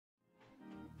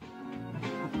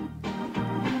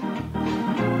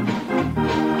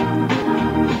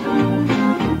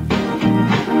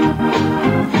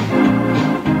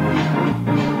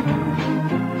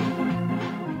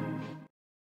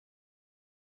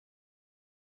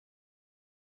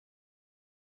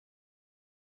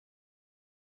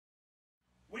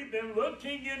We've been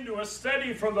looking into a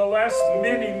study for the last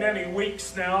many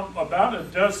weeks now, about a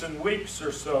dozen weeks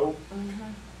or so.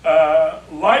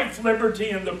 Life, liberty,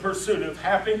 and the pursuit of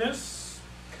happiness.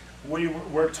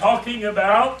 We're talking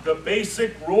about the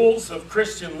basic rules of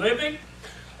Christian living.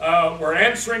 We're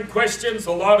answering questions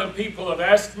a lot of people have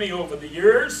asked me over the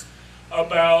years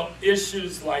about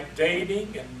issues like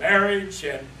dating and marriage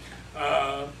and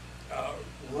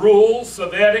rules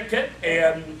of etiquette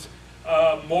and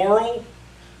moral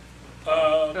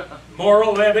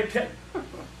etiquette.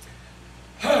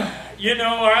 You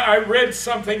know, I read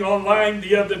something online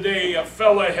the other day. A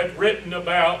fella had written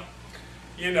about,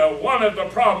 you know, one of the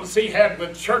problems he had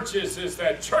with churches is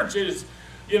that churches,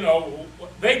 you know,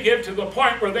 they get to the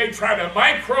point where they try to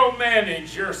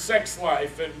micromanage your sex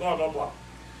life and blah, blah, blah.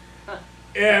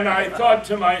 And I thought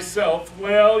to myself,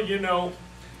 well, you know,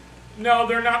 no,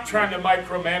 they're not trying to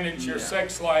micromanage your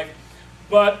sex life,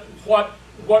 but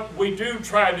what we do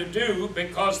try to do,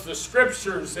 because the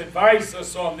scriptures advise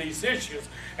us on these issues,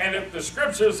 and if the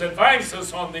scriptures advise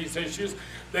us on these issues,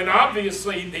 then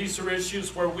obviously these are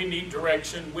issues where we need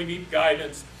direction, we need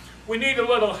guidance, we need a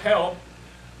little help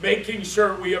making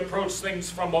sure we approach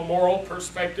things from a moral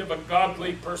perspective, a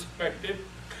godly perspective.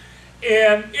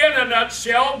 And in a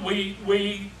nutshell,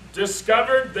 we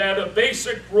discovered that a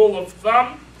basic rule of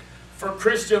thumb for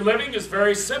Christian living is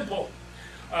very simple.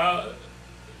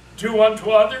 Do unto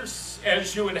others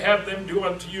as you would have them do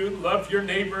unto you. Love your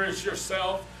neighbor as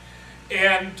yourself.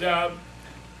 And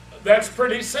that's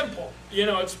pretty simple. You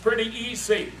know, it's pretty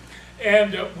easy.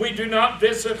 And we do not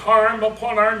visit harm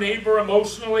upon our neighbor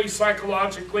emotionally,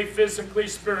 psychologically, physically,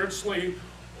 spiritually,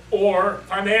 or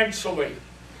financially.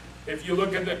 If you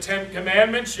look at the 10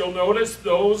 Commandments, you'll notice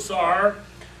those are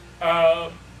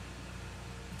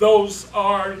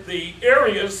the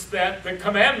areas that the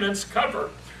commandments cover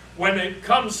when it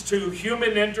comes to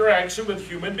human interaction with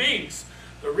human beings.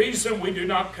 The reason we do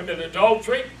not commit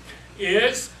adultery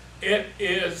is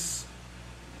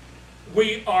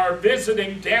we are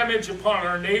visiting damage upon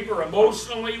our neighbor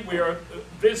emotionally, we are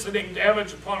visiting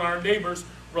damage upon our neighbor's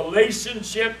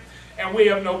relationship, and we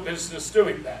have no business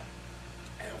doing that.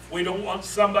 And if we don't want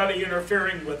somebody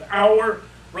interfering with our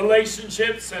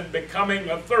relationships and becoming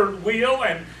a third wheel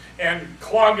and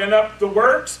clogging up the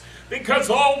works, because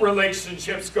all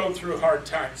relationships go through hard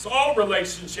times. All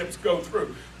relationships go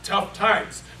through tough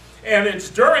times. And it's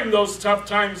during those tough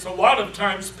times, a lot of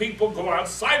times people go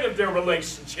outside of their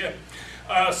relationship,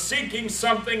 seeking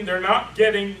something they're not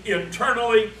getting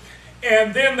internally,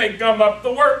 and then they gum up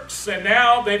the works, and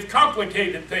now they've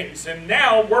complicated things. And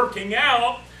now working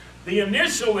out the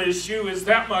initial issue is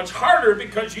that much harder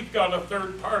because you've got a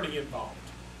third party involved.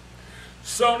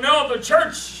 So no, the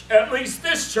church, at least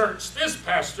this church, this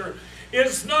pastor,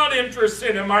 is not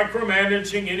interested in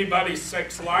micromanaging anybody's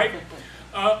sex life.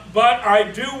 But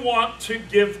I do want to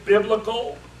give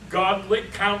biblical, godly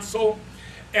counsel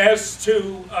as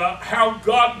to how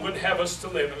God would have us to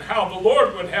live and how the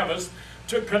Lord would have us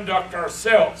to conduct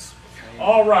ourselves.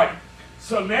 All right.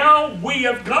 So now we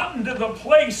have gotten to the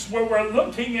place where we're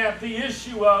looking at the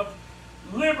issue of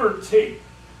liberty,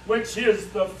 which is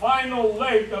the final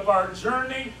leg of our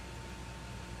journey.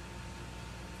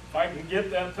 If I can get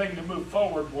that thing to move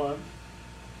forward one.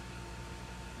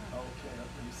 Okay, let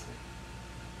me see.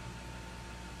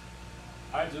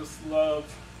 I just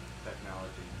love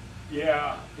technology.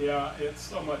 Yeah, it's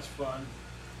so much fun.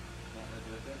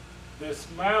 This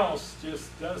mouse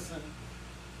just doesn't.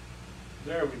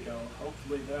 There we go.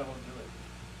 Hopefully that'll do it.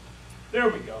 There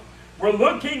we go. We're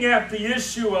looking at the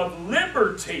issue of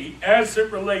liberty as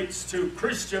it relates to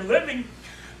Christian living,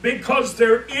 because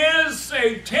there is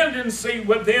a tendency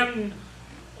within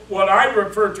what I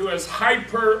refer to as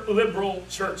hyper-liberal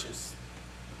churches.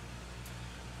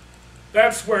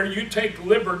 That's where you take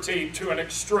liberty to an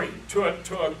extreme, to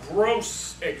a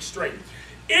gross extreme.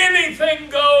 Anything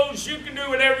goes, you can do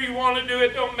whatever you want to do,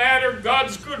 it don't matter,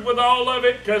 God's good with all of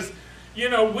it, because you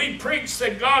know, we preach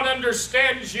that God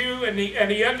understands you, and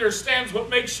he understands what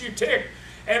makes you tick,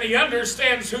 and he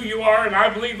understands who you are, and I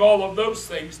believe all of those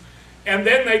things. And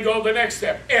then they go the next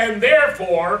step. And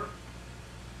therefore,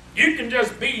 you can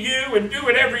just be you and do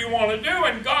whatever you want to do,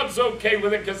 and God's okay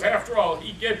with it, because after all,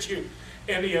 he gets you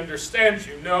and he understands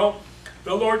you. No,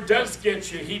 the Lord does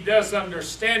get you. He does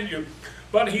understand you.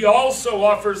 But he also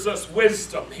offers us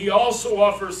wisdom. He also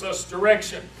offers us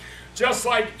direction. Just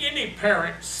like any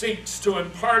parent seeks to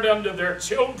impart unto their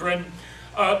children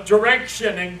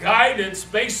direction and guidance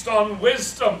based on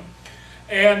wisdom.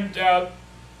 And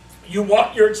you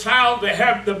want your child to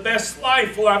have the best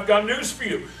life. Well, I've got news for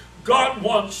you. God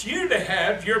wants you to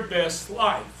have your best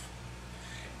life.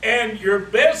 And your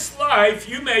best life,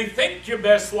 you may think your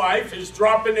best life is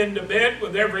dropping into bed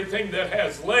with everything that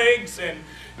has legs and,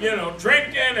 you know,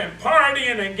 drinking and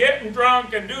partying and getting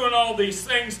drunk and doing all these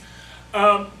things.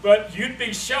 But you'd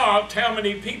be shocked how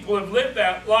many people have lived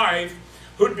that life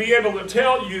who'd be able to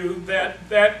tell you that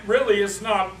that really is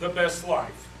not the best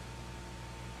life.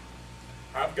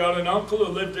 I've got an uncle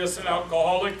who lived as an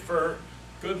alcoholic for,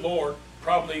 good Lord,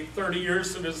 probably 30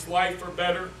 years of his life or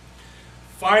better.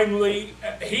 Finally,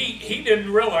 he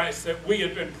didn't realize that we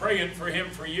had been praying for him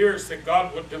for years, that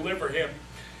God would deliver him.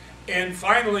 And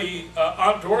finally,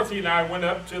 Aunt Dorothy and I went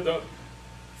up to the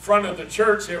front of the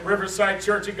church at Riverside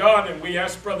Church of God, and we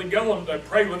asked Brother Gillum to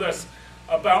pray with us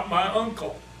about my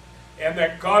uncle and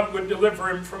that God would deliver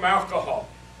him from alcohol.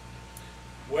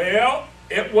 Well,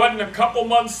 it wasn't a couple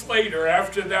months later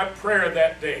after that prayer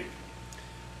that day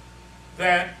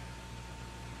that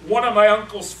one of my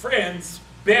uncle's friends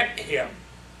bet him.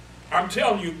 I'm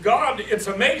telling you, God, it's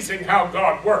amazing how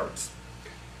God works.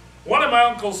 One of my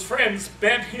uncle's friends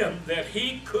bet him that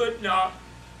he could not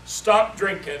stop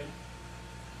drinking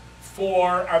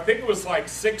for, I think it was like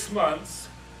 6 months,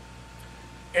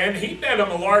 and he bet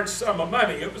him a large sum of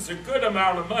money. It was a good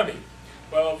amount of money.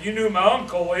 Well, if you knew my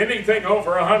uncle, anything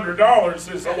over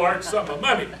 $100 is a large sum of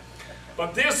money.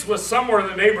 But this was somewhere in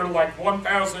the neighborhood like $1,000,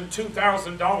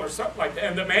 $2,000, something like that.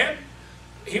 And the man,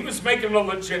 he was making a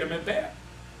legitimate bet.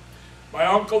 My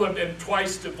uncle had been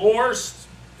twice divorced.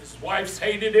 His wives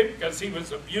hated him because he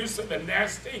was abusive and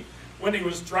nasty. When he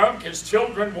was drunk, his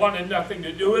children wanted nothing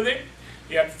to do with him.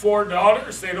 He had 4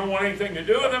 daughters. They don't want anything to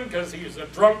do with him because he was a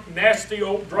drunk, nasty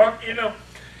old drunk, you know.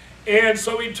 And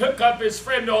so he took up his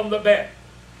friend on the bet.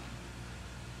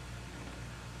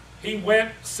 He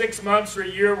went 6 months or a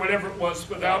year, whatever it was,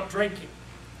 without drinking.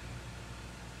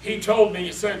 He told me,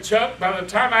 he said, Chuck, by the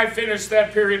time I finished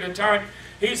that period of time,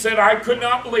 he said, I could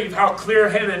not believe how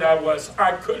clear-headed I was.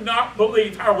 I could not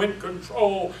believe how in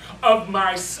control of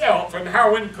myself and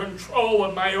how in control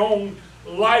of my own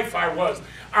life I was.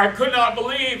 I could not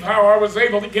believe how I was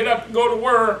able to get up and go to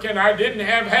work, and I didn't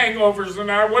have hangovers,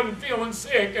 and I wasn't feeling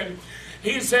sick. And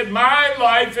he said, my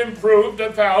life improved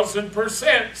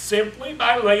 1,000% simply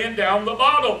by laying down the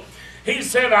bottle. He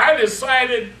said, I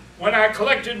decided when I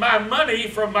collected my money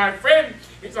from my friend,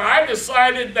 he said, I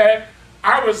decided that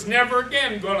I was never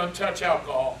again going to touch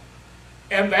alcohol.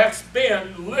 And that's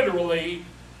been literally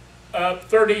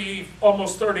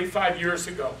almost 35 years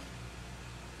ago.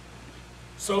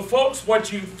 So folks,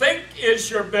 what you think is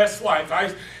your best life. I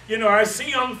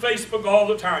see on Facebook all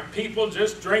the time, people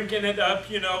just drinking it up,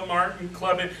 you know, Martin,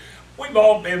 clubbing. We've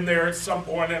all been there at some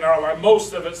point in our life.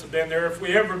 Most of us have been there. If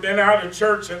we ever been out of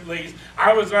church at least.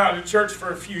 I was out of church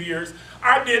for a few years.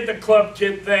 I did the club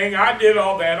kid thing. I did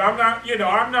all that. I'm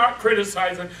not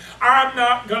criticizing. I'm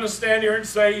not going to stand here and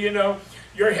say, you know,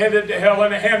 you're headed to hell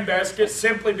in a handbasket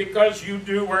simply because you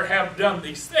do or have done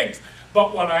these things.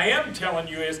 But what I am telling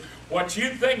you is what you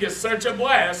think is such a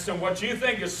blast and what you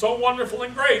think is so wonderful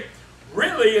and great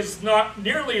really is not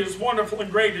nearly as wonderful and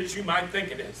great as you might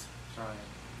think it is. That's right.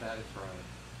 That is right.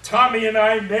 Tommy and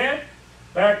I met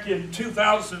back in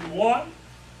 2001,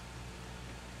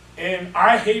 and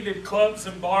I hated clubs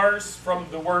and bars from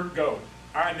the word go.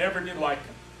 I never did like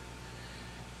them.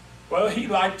 Well, he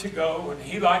liked to go, and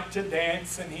he liked to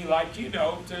dance, and he liked, you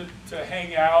know, to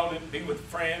hang out and be with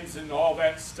friends and all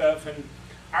that stuff. And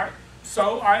I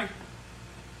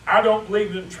don't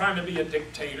believe in trying to be a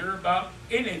dictator about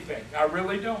anything. I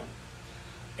really don't.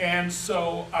 And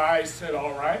so I said,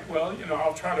 all right, well, you know,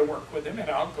 I'll try to work with him, and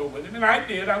I'll go with him. And I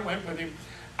did. I went with him.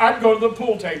 I'd go to the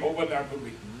pool table when I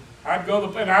moved. I'd go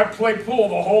and I'd play pool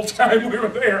the whole time we were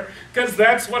there because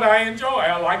that's what I enjoy.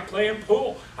 I like playing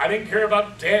pool. I didn't care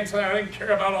about dancing. I didn't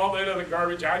care about all that other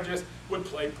garbage. I just would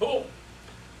play pool.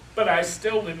 But I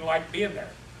still didn't like being there.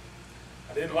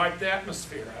 I didn't like the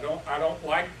atmosphere. I don't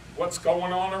like what's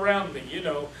going on around me, you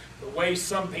know, the way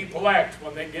some people act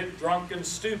when they get drunk and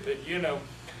stupid, you know.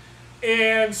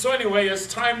 And so anyway, as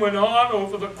time went on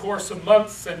over the course of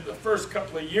months and the first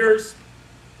couple of years,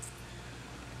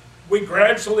 we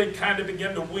gradually kind of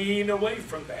began to wean away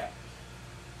from that.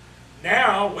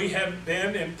 Now we have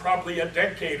been in probably a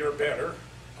decade or better,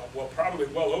 well, probably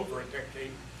well over a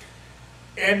decade,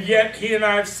 and yet he and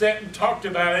I have sat and talked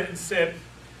about it and said,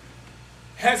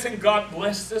 hasn't God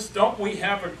blessed us? Don't we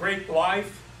have a great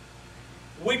life?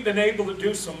 We've been able to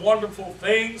do some wonderful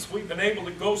things. We've been able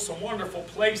to go some wonderful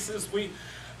places.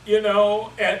 You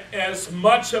know, as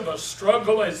much of a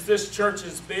struggle as this church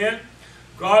has been,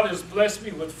 God has blessed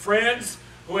me with friends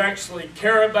who actually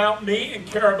care about me and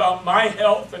care about my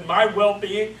health and my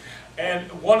well-being. And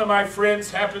one of my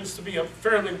friends happens to be a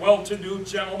fairly well-to-do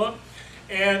gentleman.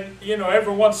 And, you know,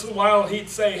 every once in a while he'd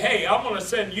say, hey, I'm going to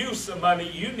send you some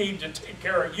money. You need to take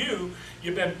care of you.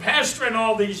 You've been pastoring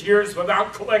all these years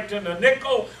without collecting a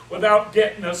nickel, without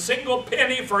getting a single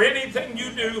penny for anything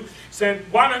you do. Said,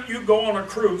 why don't you go on a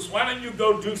cruise? Why don't you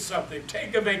go do something?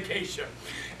 Take a vacation.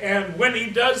 And when he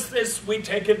does this, we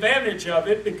take advantage of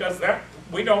it, because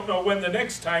we don't know when the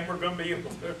next time we're going to be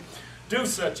able to do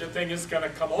such a thing is going to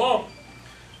come along.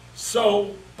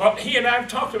 So, but he and I have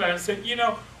talked about it and said, you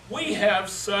know, we have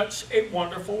such a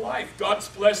wonderful life. God's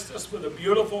blessed us with a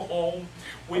beautiful home.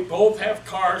 We both have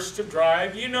cars to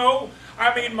drive. You know,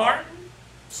 I mean, Martin,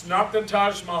 it's not the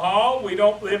Taj Mahal. We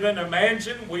don't live in a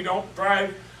mansion. We don't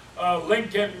drive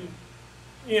Lincoln,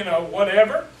 you know,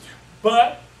 whatever.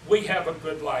 But we have a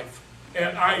good life.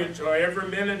 And I enjoy every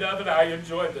minute of it. I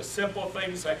enjoy the simple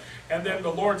things. And then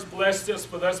the Lord's blessed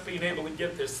us with us being able to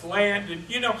get this land. And,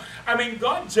 you know, I mean,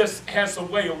 God just has a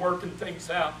way of working things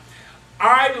out.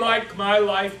 I like my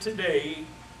life today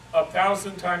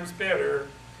 1,000 times better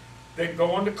than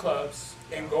going to clubs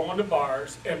and going to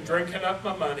bars and drinking up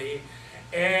my money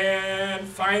and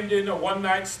finding a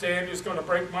one-night stand is going to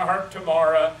break my heart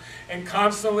tomorrow, and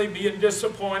constantly being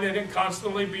disappointed and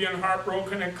constantly being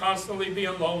heartbroken and constantly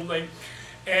being lonely.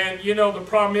 And, you know, the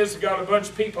problem is, you got a bunch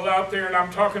of people out there, and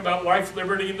I'm talking about life,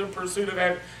 liberty, and the pursuit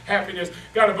of happiness.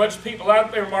 Got a bunch of people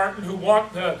out there, Martin, who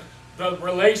want the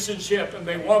relationship, and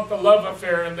they want the love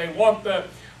affair, and they want the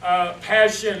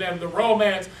passion and the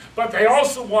romance, but they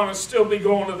also want to still be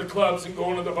going to the clubs and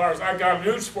going to the bars. I got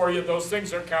news for you, those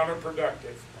things are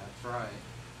counterproductive. That's right.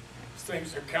 Those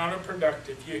things are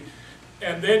counterproductive.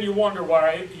 And then you wonder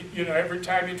why, you know, every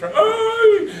time you try,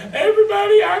 oh,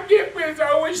 everybody I get with is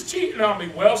always cheating on me.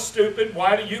 Well, stupid,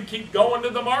 why do you keep going to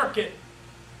the market?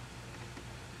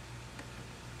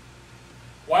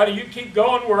 Why do you keep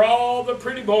going where all the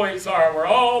pretty boys are, where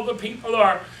all the people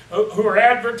are who are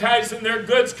advertising their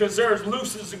goods because they're as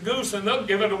loose as a goose and they'll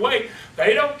give it away?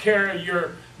 They don't care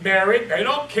you're married. They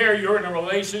don't care you're in a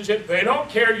relationship. They don't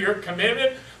care you're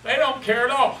committed. They don't care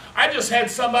at all. I just had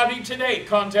somebody today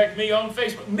contact me on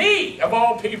Facebook, me of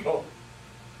all people,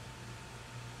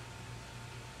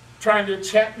 trying to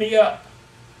chat me up,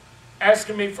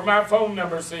 asking me for my phone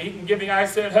number so he can give me. I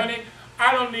said, honey,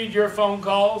 I don't need your phone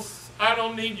calls. I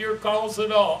don't need your calls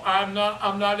at all. I'm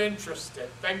not interested.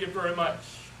 Thank you very much.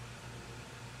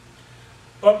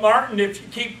 But Martin, if you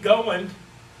keep going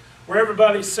where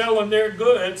everybody's selling their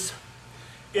goods,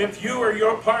 if you or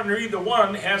your partner, either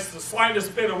one, has the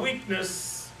slightest bit of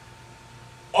weakness,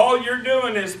 all you're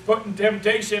doing is putting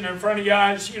temptation in front of your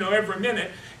eyes, you know, every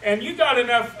minute. And you got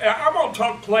enough, I'm going to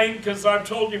talk plain because I've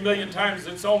told you a million times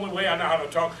it's the only way I know how to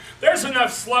talk. There's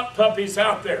enough slut puppies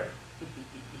out there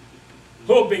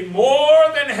who'll be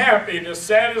more than happy to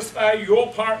satisfy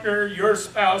your partner, your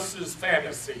spouse's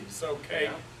fantasies, okay?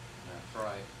 Yeah, that's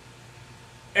right.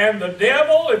 And the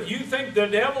devil, if you think the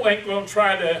devil ain't going to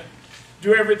try to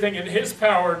do everything in his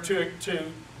power to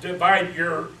divide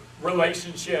your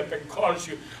relationship and cause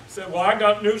you, say, well, I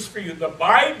got news for you. The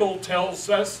Bible tells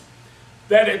us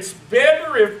that it's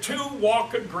better if two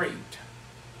walk agreed.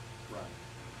 Right.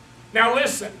 Now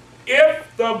listen,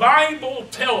 if the Bible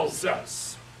tells us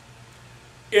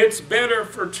it's better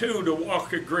for two to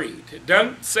walk agreed, it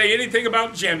doesn't say anything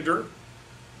about gender.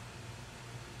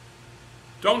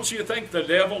 Don't you think the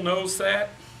devil knows that?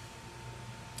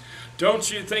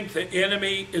 Don't you think the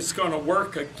enemy is going to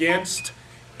work against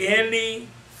any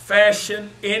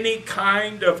fashion, any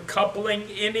kind of coupling,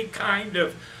 any kind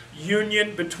of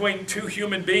union between two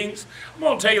human beings? I'm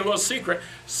going to tell you a little secret.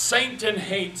 Satan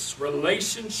hates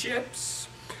relationships.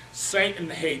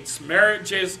 Satan hates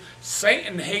marriages.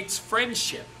 Satan hates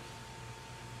friendship.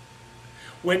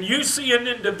 When you see an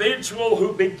individual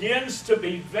who begins to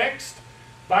be vexed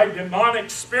by demonic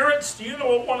spirits, do you know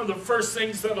what one of the first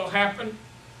things that will happen?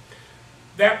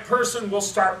 That person will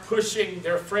start pushing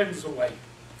their friends away.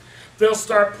 They'll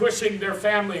start pushing their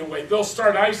family away. They'll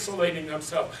start isolating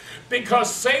themselves.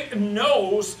 Because Satan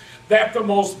knows that the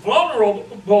most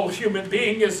vulnerable human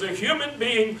being is a human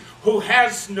being who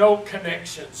has no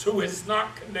connections, who is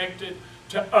not connected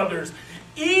to others.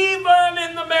 Even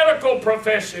in the medical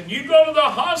profession, you go to the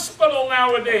hospital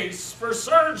nowadays for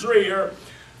surgery or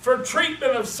for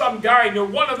treatment of some guy,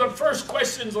 and one of the first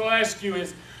questions they'll ask you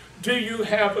is, do you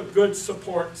have a good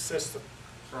support system?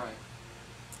 That's right.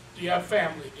 Do you have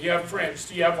family? Do you have friends?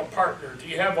 Do you have a partner? Do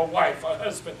you have a wife, a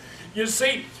husband? You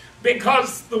see,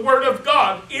 because the Word of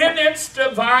God, in its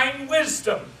divine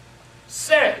wisdom,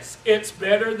 says it's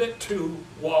better that two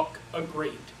walk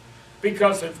agreed.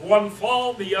 Because if one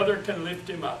fall, the other can lift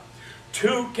him up.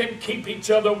 Two can keep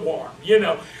each other warm. You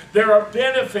know, there are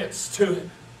benefits to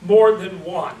more than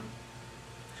one.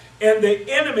 And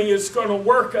the enemy is going to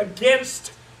work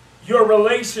against your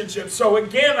relationship. So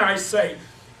again, I say,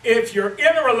 if you're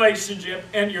in a relationship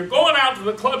and you're going out to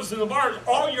the clubs and the bars,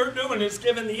 all you're doing is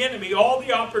giving the enemy all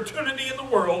the opportunity in the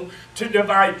world to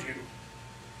divide you.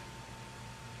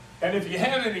 And if you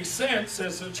had any sense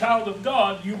as a child of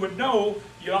God, you would know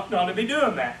you ought not to be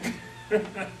doing that.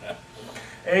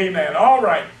 Amen. All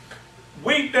right.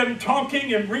 We've been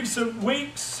talking in recent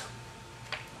weeks.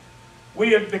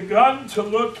 We have begun to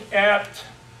look at,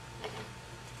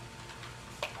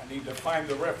 I need to find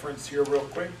the reference here real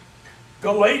quick.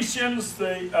 Galatians,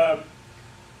 I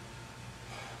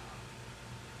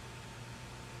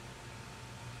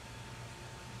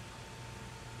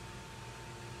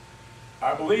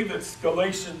believe it's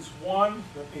Galatians 1.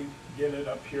 Let me get it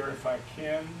up here if I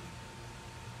can.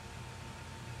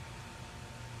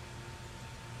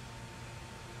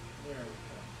 There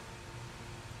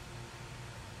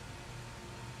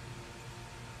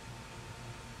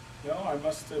we go. No, I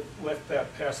must have left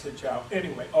that passage out.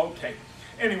 Anyway, okay.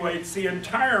 Anyway, it's the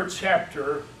entire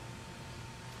chapter.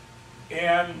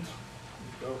 And, let me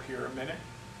go here a minute.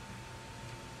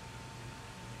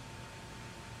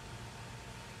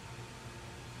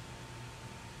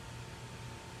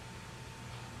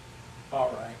 All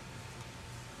right.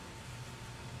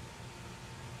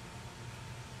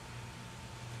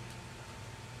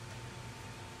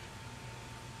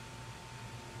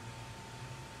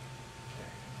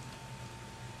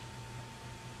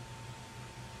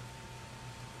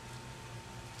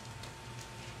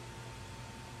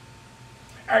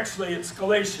 Actually, it's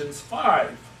Galatians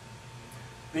 5,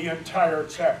 the entire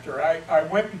chapter. I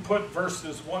went and put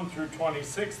verses 1 through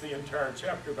 26, the entire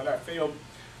chapter, but I failed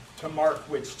to mark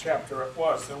which chapter it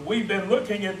was. And we've been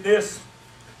looking at this,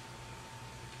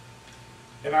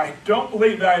 and I don't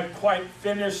believe I've quite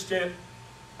finished it.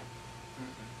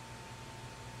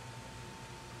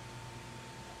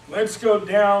 Let's go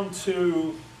down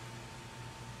to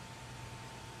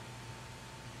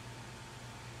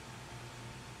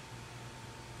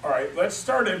let's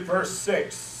start at verse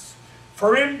 6.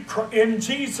 For in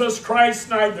Jesus Christ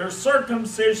neither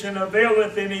circumcision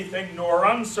availeth anything, nor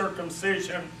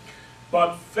uncircumcision,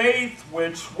 but faith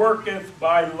which worketh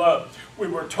by love. We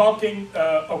were talking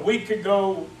a week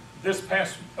ago, this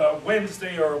past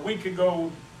Wednesday, or a week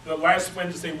ago, the last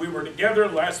Wednesday we were together.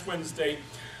 Last Wednesday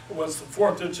was the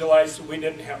 4th of July, so we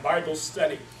didn't have Bible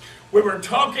study. We were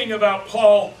talking about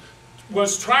Paul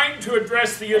was trying to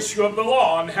address the issue of the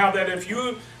law, and how that if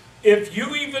you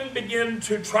even begin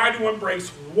to try to embrace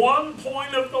one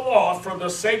point of the law for the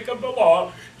sake of the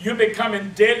law, you become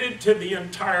indebted to the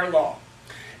entire law.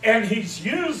 And he's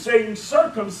using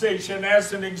circumcision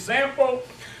as an example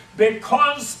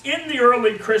because in the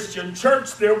early Christian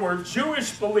church there were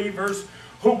Jewish believers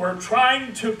who were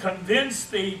trying to convince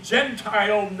the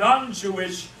Gentile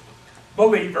non-Jewish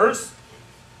believers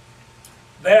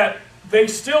that they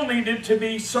still needed to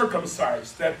be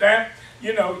circumcised.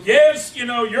 Yes,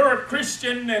 you're a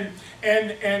Christian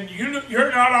and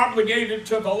you're not obligated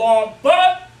to the law,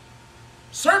 but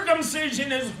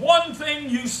circumcision is one thing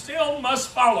you still must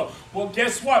follow. Well,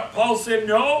 guess what? Paul said,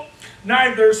 no,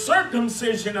 neither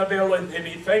circumcision availeth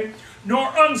anything,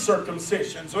 nor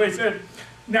uncircumcision. So he said,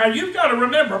 now you've got to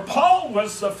remember, Paul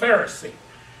was a Pharisee.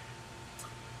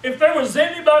 If there was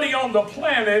anybody on the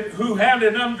planet who had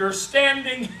an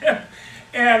understanding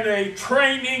and a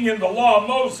training in the law of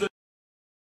Moses,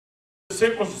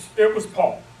 it was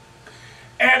Paul.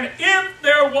 And if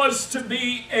there was to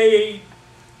be a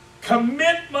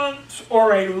commitment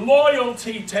or a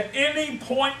loyalty to any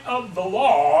point of the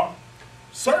law,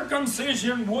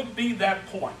 circumcision would be that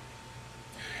point.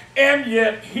 And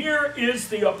yet here is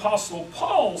the Apostle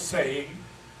Paul saying,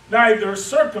 neither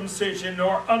circumcision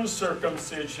nor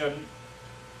uncircumcision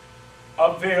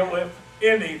availeth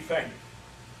anything.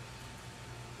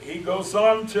 He goes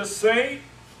on to say,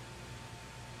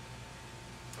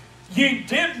 ye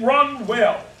did run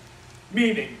well,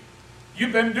 meaning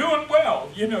you've been doing well.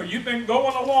 You've been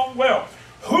going along well.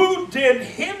 Who did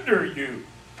hinder you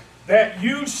that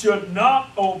you should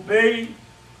not obey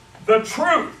the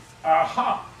truth?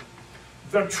 Aha.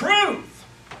 The truth.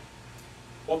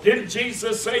 Well, didn't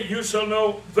Jesus say you shall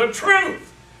know the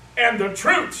truth, and the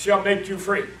truth shall make you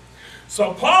free?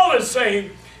 So Paul is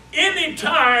saying,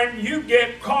 anytime you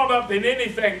get caught up in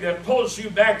anything that pulls you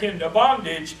back into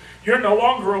bondage, you're no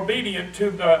longer obedient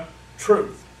to the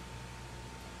truth.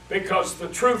 Because the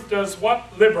truth does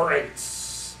what?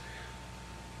 Liberates.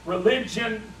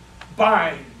 Religion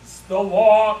binds. The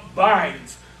law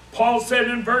binds. Paul said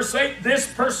in verse 8,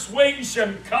 this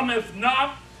persuasion cometh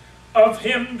not of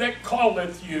him that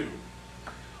calleth you.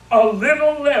 A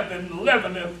little leaven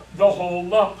leaveneth the whole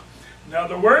lump. In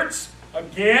other words,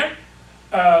 again,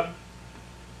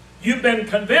 you've been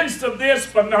convinced of this,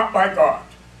 but not by God.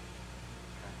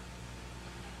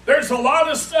 There's a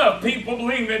lot of stuff people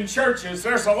believe in churches.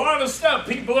 There's a lot of stuff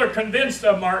people are convinced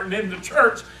of, Martin, in the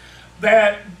church,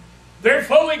 that they're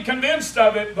fully convinced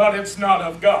of it, but it's not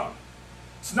of God.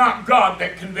 It's not God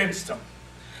that convinced them.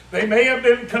 They may have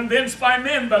been convinced by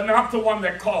men, but not the one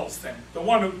that calls them. The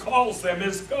one who calls them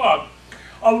is God.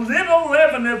 A little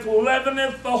leaveneth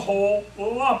leaveneth the whole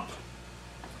lump.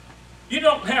 You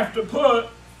don't have to put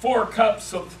 4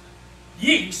 cups of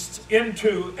yeast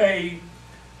into a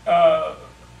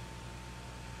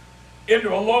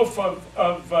loaf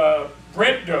of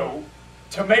bread dough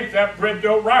to make that bread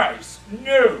dough rise.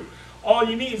 No. All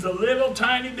you need is a little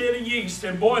tiny bit of yeast,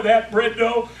 and boy, that bread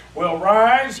dough will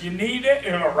rise. You need it,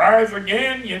 it'll rise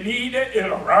again. You need it,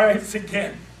 it'll rise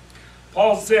again.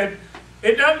 Paul said,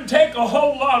 it doesn't take a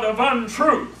whole lot of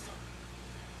untruth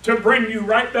to bring you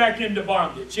right back into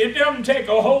bondage. It doesn't take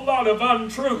a whole lot of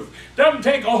untruth. It doesn't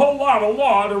take a whole lot of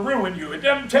law to ruin you. It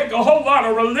doesn't take a whole lot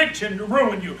of religion to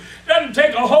ruin you. It doesn't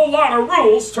take a whole lot of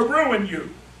rules to ruin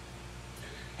you.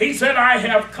 He said, I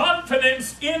have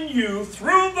confidence in you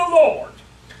through the Lord,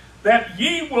 that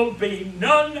ye will be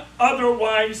none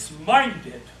otherwise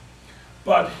minded,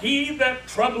 but he that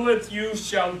troubleth you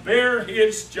shall bear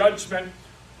his judgment,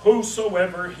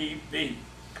 whosoever he be.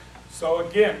 So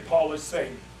again, Paul is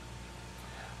saying,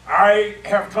 I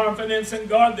have confidence in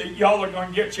God that y'all are going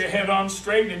to get your head on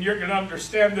straight and you're going to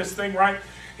understand this thing right.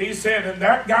 He said, and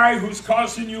that guy who's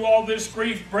causing you all this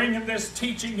grief, bringing this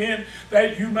teaching in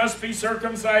that you must be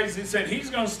circumcised, he said, he's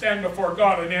going to stand before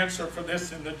God and answer for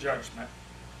this in the judgment.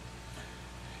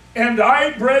 And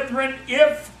I, brethren,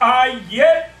 if I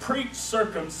yet preach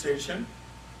circumcision,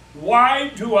 why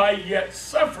do I yet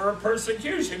suffer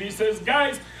persecution? He says,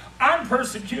 guys, I'm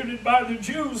persecuted by the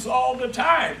Jews all the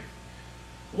time.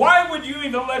 Why would you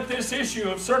even let this issue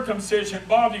of circumcision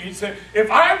bother you? He said, if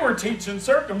I were teaching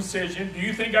circumcision, do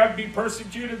you think I'd be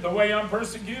persecuted the way I'm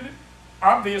persecuted?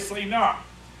 Obviously not.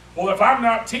 Well, if I'm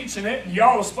not teaching it, and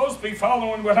y'all are supposed to be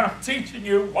following what I'm teaching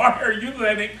you, why are you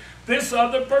letting this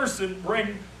other person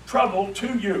bring trouble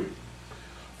to you?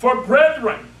 For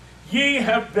brethren, ye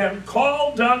have been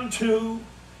called unto,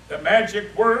 the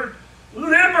magic word,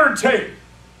 liberty.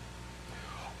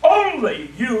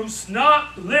 Only use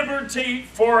not liberty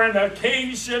for an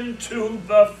occasion to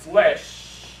the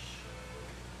flesh,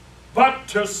 but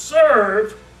to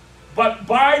serve, but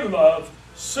by love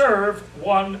serve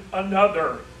one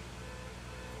another.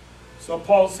 So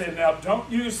Paul said, now don't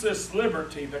use this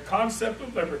liberty, the concept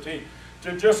of liberty,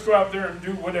 to just go out there and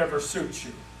do whatever suits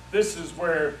you. This is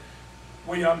where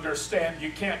we understand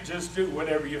you can't just do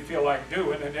whatever you feel like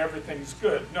doing and everything's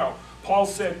good. No. Paul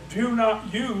said, do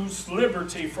not use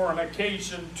liberty for an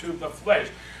occasion to the flesh,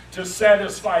 to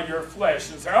satisfy your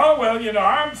flesh and say, oh, well, you know,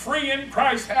 I'm free in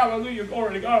Christ, hallelujah,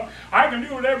 glory to God. I can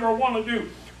do whatever I want to do.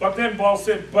 But then Paul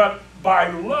said, but by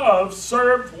love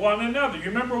serve one another. You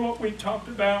remember what we talked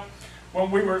about when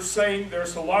we were saying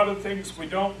there's a lot of things we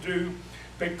don't do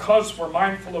because we're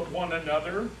mindful of one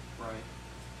another? Right.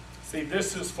 See,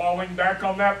 this is falling back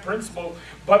on that principle.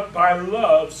 But by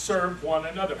love, serve one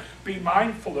another. Be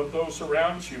mindful of those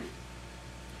around you.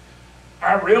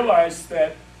 I realize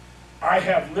that I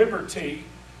have liberty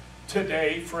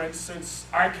today. For instance,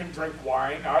 I can drink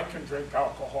wine, I can drink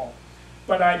alcohol,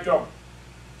 but I don't.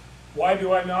 Why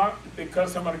do I not?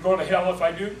 Because I'm going to go to hell if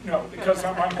I do? No. Because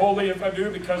I'm unholy if I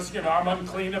do? Because, you know, I'm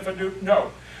unclean if I do?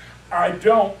 No. I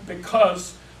don't,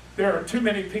 because there are too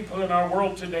many people in our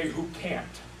world today who can't.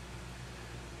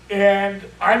 And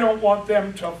I don't want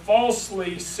them to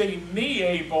falsely see me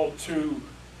able to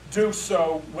do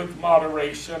so with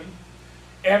moderation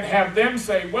and have them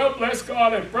say, well, bless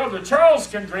God, if Brother Charles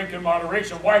can drink in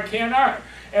moderation, why can't I?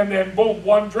 And then boom,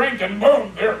 one drink and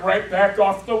boom, they're right back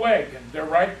off the wagon. They're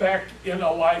right back in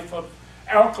a life of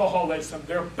alcoholism.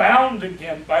 They're bound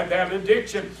again by that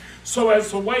addiction. So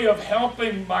as a way of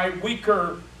helping my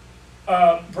weaker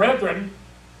brethren,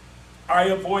 I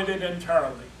avoid it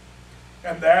entirely.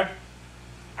 And that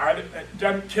it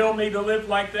doesn't kill me to live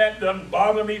like that, doesn't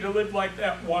bother me to live like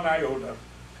that one iota.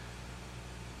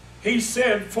 He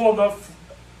said, for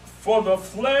the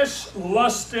flesh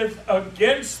lusteth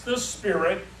against the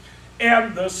spirit,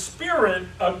 and the spirit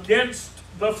against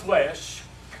the flesh,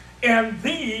 and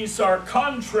these are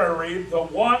contrary the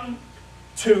one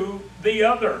to the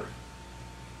other.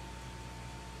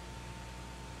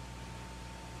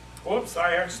 Whoops,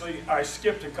 I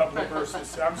skipped a couple of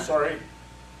verses. I'm sorry.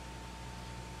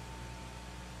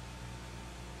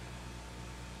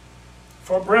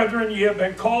 For brethren, ye have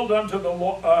been called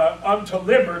unto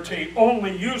liberty.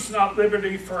 Only use not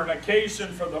liberty for an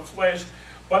occasion for the flesh,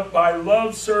 but by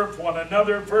love serve one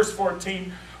another. Verse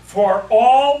 14, for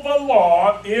all the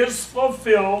law is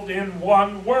fulfilled in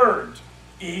one word,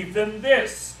 even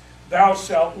this, thou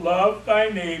shalt love thy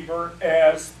neighbor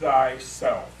as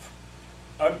thyself.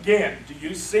 Again, do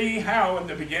you see how in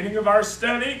the beginning of our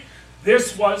study,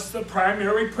 this was the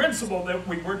primary principle that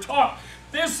we were taught?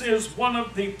 This is one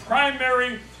of the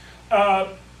primary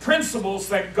principles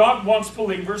that God wants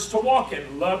believers to walk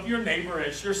in. Love your neighbor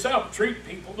as yourself. Treat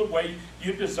people the way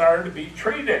you desire to be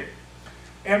treated.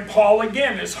 And Paul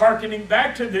again is hearkening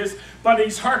back to this, but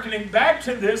he's hearkening back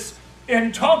to this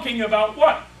in talking about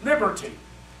what? Liberty.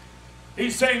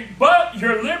 He's saying, but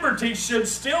your liberty should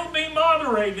still be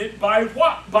moderated by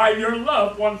what? By your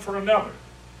love one for another.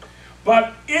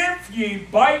 But if ye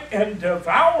bite and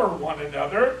devour one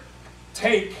another,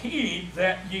 take heed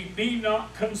that ye be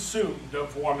not consumed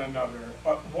of one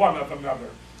of another.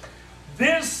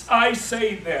 This I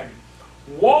say then,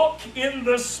 walk in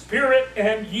the Spirit,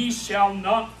 and ye shall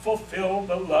not fulfill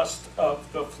the lust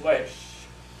of the flesh.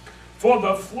 For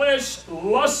the flesh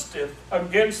lusteth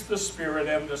against the Spirit,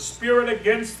 and the Spirit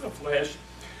against the flesh,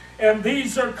 and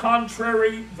these are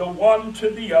contrary the one to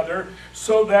the other,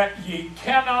 so that ye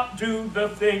cannot do the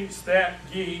things that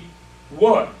ye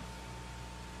would.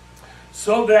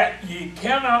 So that ye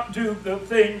cannot do the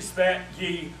things that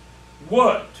ye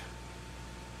would.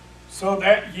 So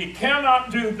that ye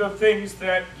cannot do the things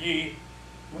that ye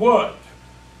would.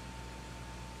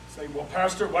 Say, well,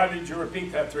 Pastor, why did you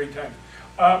repeat that 3 times?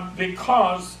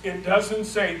 Because it doesn't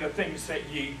say the things that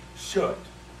ye should.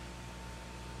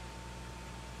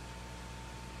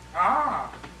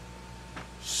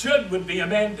 Should would be a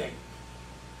mandate.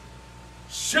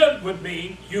 Should would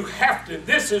mean you have to.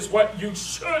 This is what you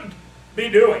should be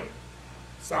doing.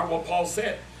 It's not what Paul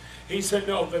said. He said,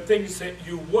 no, the things that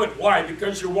you would. Why?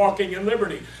 Because you're walking in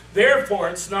liberty. Therefore,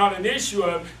 it's not an issue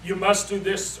of you must do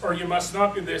this or you must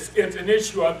not do this. It's an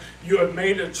issue of you have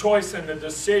made a choice and a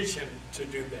decision to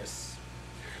do this.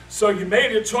 So you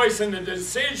made a choice and a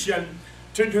decision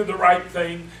to do the right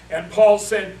thing. And Paul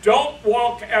said, don't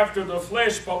walk after the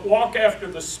flesh, but walk after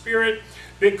the Spirit.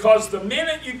 Because the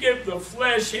minute you give the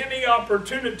flesh any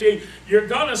opportunity, you're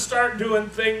going to start doing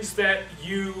things that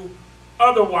you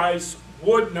otherwise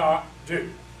would not do.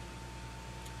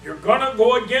 You're going to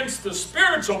go against the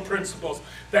spiritual principles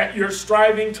that you're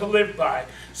striving to live by.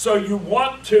 So you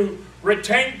want to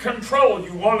retain control.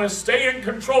 You want to stay in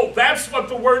control. That's what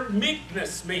the word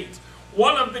meekness means.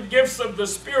 One of the gifts of the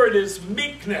Spirit is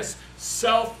meekness,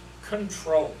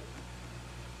 self-control.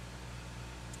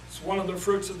 One of the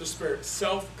fruits of the Spirit,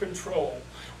 self-control.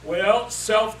 Well,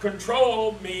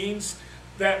 self-control means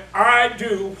that I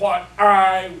do what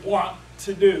I want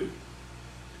to do.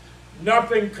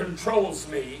 Nothing controls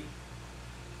me.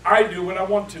 I do what I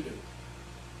want to do.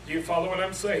 Do you follow what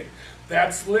I'm saying?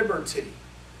 That's liberty.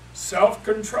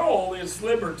 Self-control is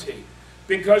liberty.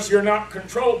 Because you're not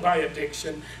controlled by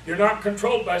addiction. You're not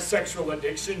controlled by sexual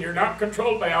addiction. You're not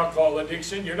controlled by alcohol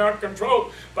addiction. You're not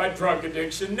controlled by drug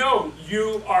addiction. No,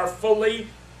 you are fully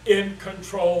in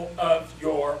control of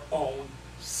your own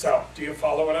self. Do you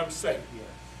follow what I'm saying? Yes.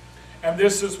 And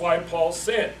this is why Paul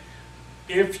said,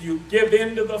 if you give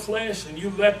in to the flesh and you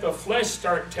let the flesh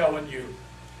start telling you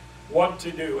what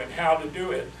to do and how to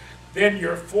do it, then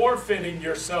you're forfeiting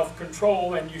your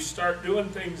self-control and you start doing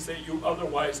things that you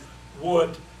otherwise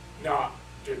would not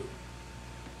do.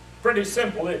 Pretty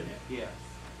simple, isn't it? Yes.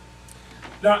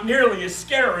 Not nearly as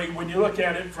scary when you look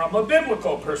at it from a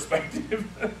biblical perspective.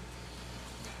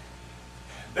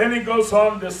 Then he goes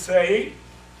on to say,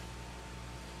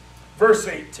 verse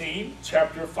 18,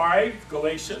 chapter 5,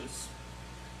 Galatians,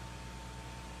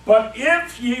 but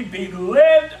if ye be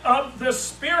led of the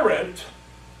Spirit,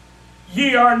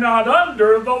 ye are not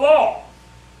under the law.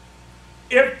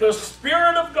 If the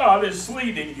Spirit of God is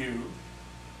leading you,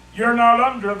 you're not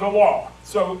under the law.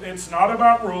 So it's not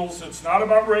about rules, it's not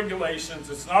about regulations,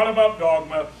 it's not about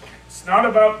dogma, it's not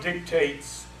about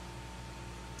dictates.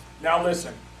 Now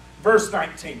listen, verse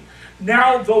 19.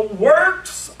 Now the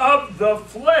works of the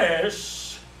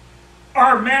flesh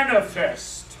are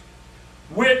manifest,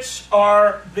 which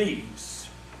are these.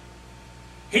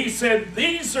 He said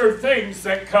these are things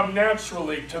that come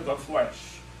naturally to the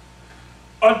flesh.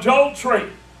 Adultery,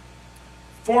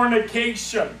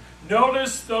 fornication.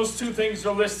 Notice those two things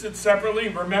are listed separately.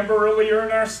 Remember earlier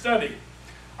in our study,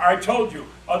 I told you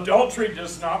adultery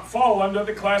does not fall under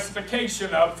the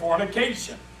classification of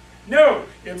fornication. No,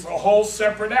 it's a whole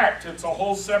separate act. It's a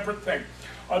whole separate thing.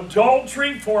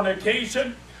 Adultery,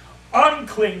 fornication,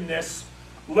 uncleanness,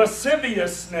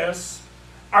 lasciviousness,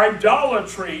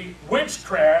 idolatry,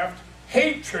 witchcraft,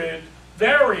 hatred,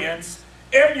 variance,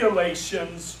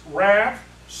 emulations, wrath,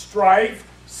 strife,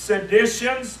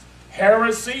 seditions,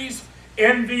 heresies,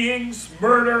 envyings,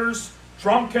 murders,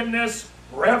 drunkenness,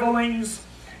 revelings,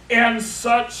 and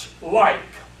such like,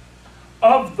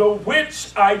 of the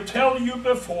which I tell you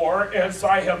before, as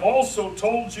I have also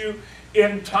told you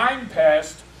in time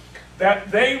past,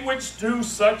 that they which do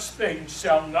such things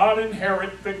shall not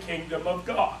inherit the kingdom of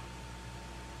God.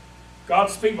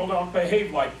 God's people don't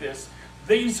behave like this.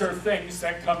 These are things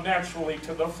that come naturally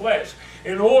to the flesh.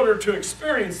 In order to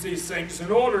experience these things,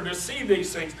 in order to see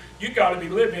these things, you've got to be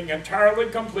living entirely,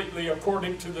 completely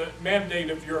according to the mandate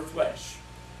of your flesh.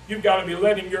 You've got to be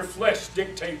letting your flesh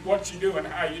dictate what you do and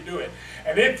how you do it.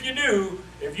 And if you do,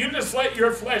 if you just let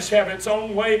your flesh have its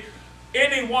own way,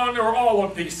 any one or all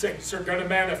of these things are going to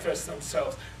manifest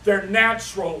themselves. They're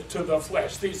natural to the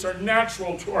flesh. These are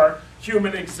natural to our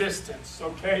human existence,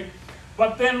 okay?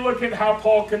 But then look at how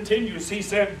Paul continues. He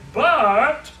said,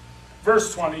 but,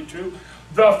 verse 22,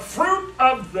 the fruit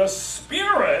of the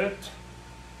Spirit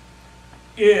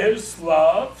is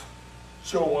love,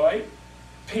 joy,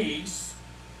 peace,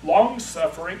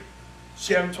 long-suffering,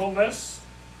 gentleness,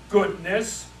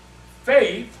 goodness,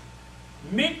 faith,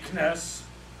 meekness,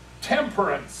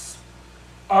 temperance.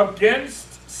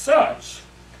 Against such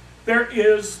there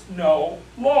is no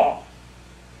law.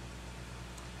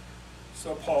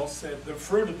 So Paul said the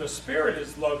fruit of the Spirit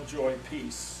is love, joy,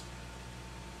 peace,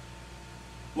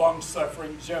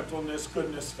 long-suffering, gentleness,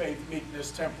 goodness, faith, meekness,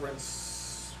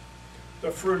 temperance. The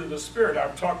fruit of the Spirit.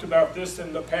 I've talked about this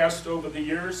in the past over the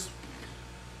years.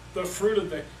 The fruit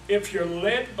of the, if you're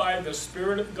led by the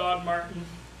Spirit of God, Martin,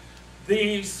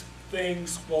 these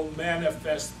things will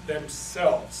manifest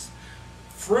themselves.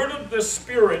 Fruit of the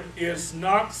Spirit is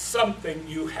not something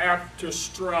you have to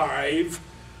strive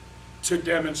to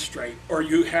demonstrate or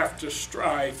you have to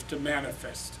strive to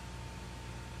manifest.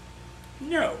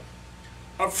 No.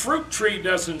 A fruit tree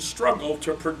doesn't struggle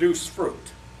to produce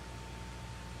fruit.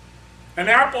 An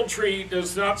apple tree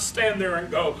does not stand there and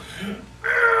go,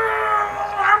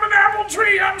 I'm an apple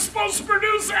tree, I'm supposed to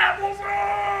produce apples,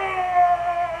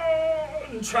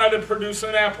 and try to produce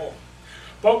an apple.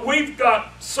 But we've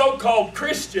got so-called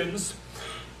Christians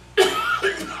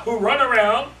who run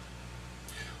around,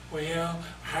 well,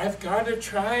 I've got to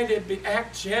try to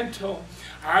act gentle.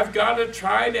 I've got to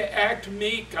try to act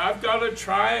meek. I've got to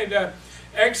try to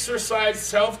exercise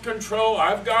self-control.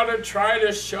 I've got to try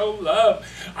to show love.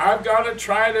 I've got to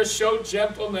try to show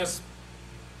gentleness.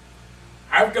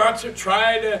 I've got to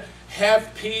try to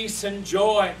have peace and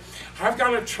joy. I've got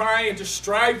to try and to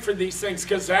strive for these things,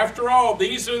 because after all,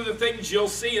 these are the things you'll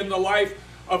see in the life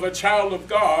of a child of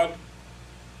God.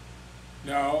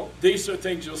 No, these are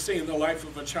things you'll see in the life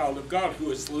of a child of God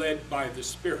who is led by the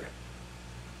Spirit.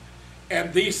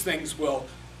 And these things will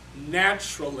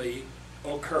naturally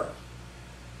occur.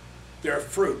 They're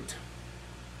fruit.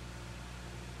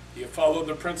 Do you follow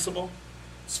the principle?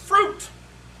 It's fruit.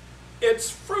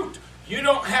 It's fruit. You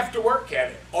don't have to work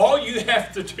at it. All you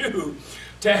have to do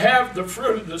to have the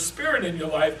fruit of the Spirit in your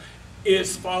life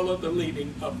is follow the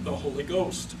leading of the Holy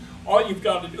Ghost. All you've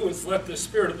got to do is let the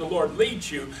Spirit of the Lord lead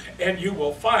you, and you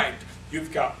will find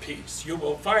you've got peace. You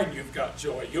will find you've got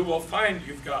joy. You will find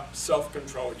you've got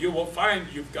self-control. You will find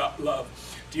you've got love.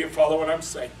 Do you follow what I'm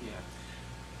saying? Yeah.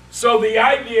 So the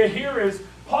idea here is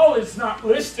Paul is not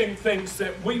listing things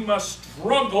that we must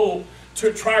struggle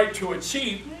to try to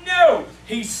achieve. No,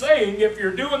 he's saying if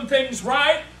you're doing things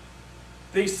right,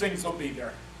 these things will be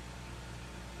there.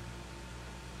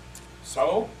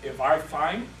 So if I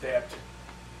find that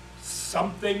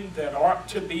something that ought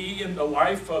to be in the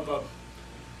life of a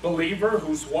believer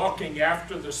who's walking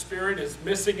after the Spirit is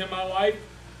missing in my life,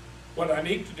 what I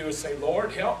need to do is say,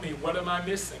 Lord, help me. What am I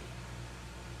missing?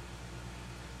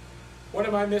 What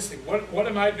am I missing? What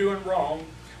am I doing wrong?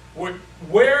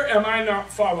 Where am I not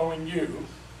following you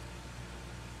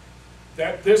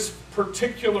that this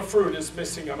particular fruit is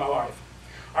missing in my life?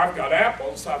 I've got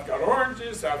apples, I've got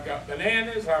oranges, I've got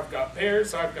bananas, I've got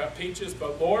pears, I've got peaches,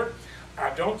 but Lord,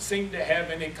 I don't seem to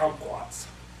have any kumquats.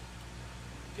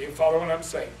 Do you follow what I'm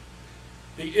saying?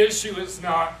 The issue is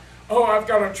not, oh, I've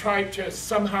got to try to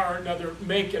somehow or another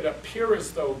make it appear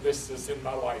as though this is in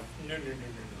my life. No, no, no, no, no.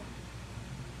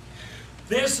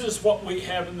 This is what we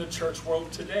have in the church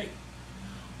world today.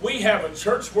 We have a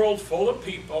church world full of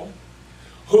people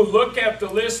who look at the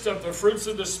list of the fruits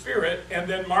of the Spirit, and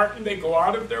then, Martin, they go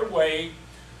out of their way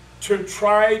to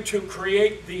try to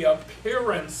create the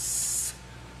appearance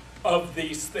of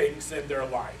these things in their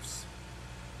lives.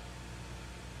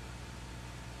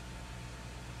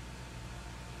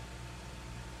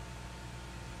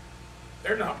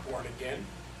 They're not born again.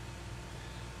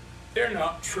 They're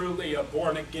not truly a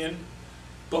born again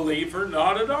believer,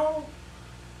 not at all.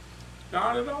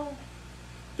 Not at all.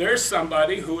 There's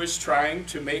somebody who is trying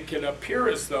to make it appear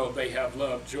as though they have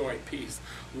love, joy, peace,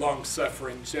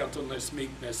 long-suffering, gentleness,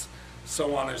 meekness,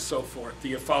 so on and so forth. Do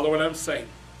you follow what I'm saying?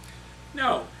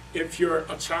 No. If you're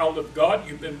a child of God,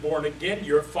 you've been born again,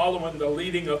 you're following the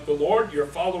leading of the Lord, you're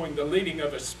following the leading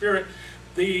of the Spirit,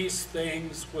 these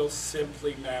things will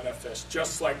simply manifest,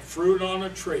 just like fruit on a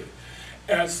tree.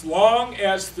 As long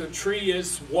as the tree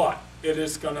is what? It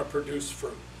is going to produce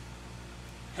fruit.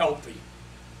 Healthy.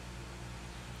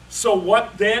 So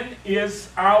what then is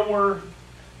our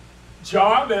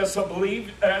job as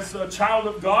a child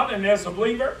of God and as a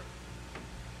believer?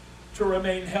 To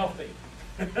remain healthy.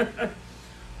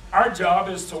 Our job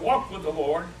is to walk with the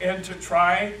Lord and to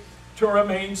try to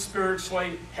remain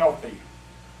spiritually healthy.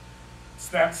 It's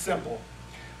that simple.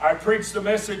 I preached a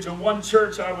message in one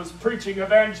church I was preaching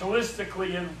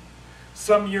evangelistically in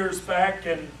some years back,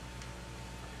 and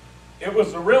it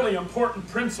was a really important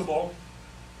principle.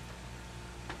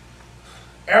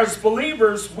 As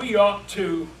believers, we ought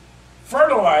to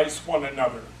fertilize one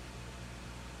another.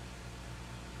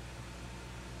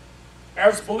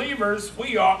 As believers,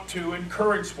 we ought to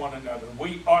encourage one another.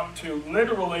 We ought to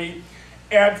literally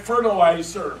add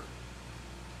fertilizer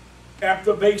at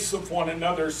the base of one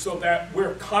another so that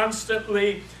we're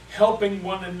constantly helping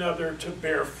one another to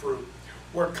bear fruit.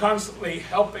 We're constantly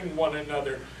helping one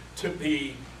another to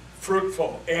be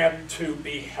fruitful and to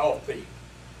be healthy.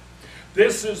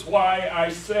 This is why I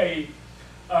say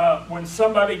when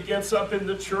somebody gets up in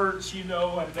the church, you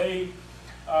know, and they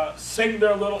sing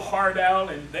their little heart out,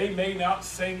 and they may not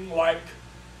sing like,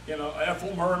 you know,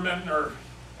 Ethel Merman,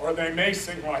 or they may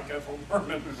sing like Ethel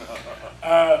Merman.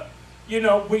 You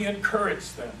know, we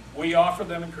encourage them. We offer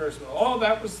them encouragement. Oh,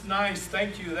 that was nice.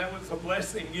 Thank you. That was a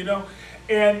blessing, you know.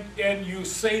 And you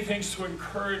say things to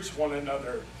encourage one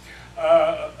another.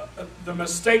 The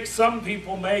mistake some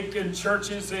people make in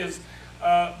churches is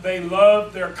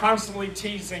they're constantly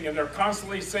teasing, and they're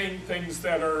constantly saying things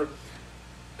that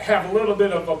have a little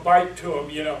bit of a bite to them,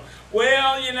 you know.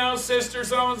 Well, you know, sister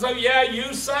so-and-so, yeah,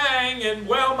 you sang, and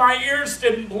well, my ears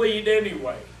didn't bleed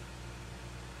anyway.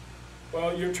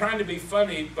 Well, you're trying to be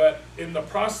funny, but in the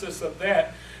process of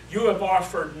that, you have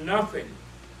offered nothing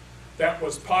that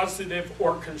was positive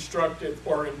or constructive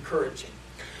or encouraging.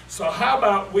 So how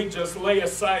about we just lay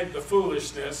aside the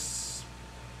foolishness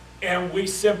and we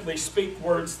simply speak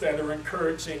words that are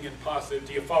encouraging and positive?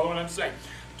 Do you follow what I'm saying?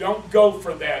 Don't go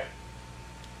for that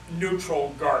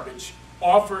neutral garbage.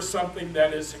 Offer something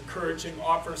that is encouraging,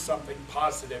 offer something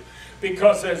positive.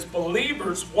 Because as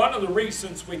believers, one of the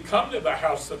reasons we come to the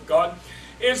house of God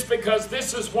is because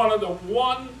this is one of the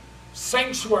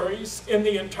sanctuaries in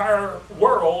the entire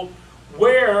world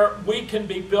where we can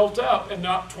be built up and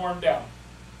not torn down.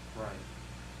 Right.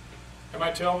 Am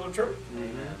I telling the truth?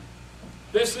 Amen.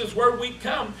 This is where we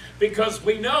come because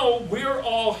we know we're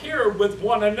all here with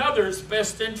one another's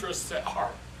best interests at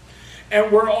heart. And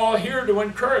we're all here to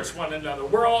encourage one another.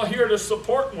 We're all here to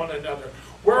support one another.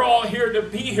 We're all here to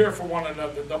be here for one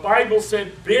another. The Bible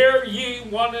said, bear ye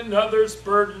one another's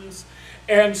burdens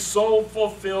and so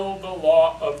fulfill the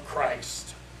law of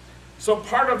Christ. So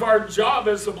part of our job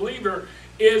as a believer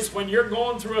is when you're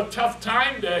going through a tough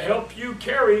time to help you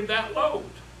carry that load.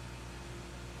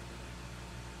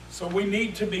 So we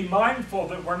need to be mindful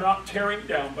that we're not tearing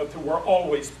down, but that we're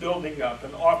always building up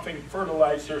and offering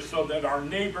fertilizer so that our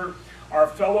neighbor, our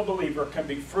fellow believer, can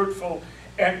be fruitful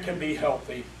and can be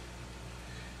healthy.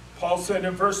 Paul said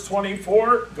in verse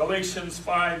 24, Galatians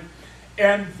 5,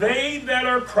 and they that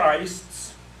are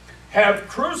Christ's have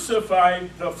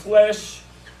crucified the flesh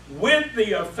with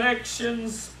the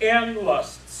affections and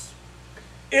lusts.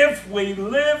 If we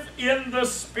live in the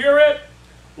Spirit,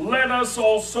 let us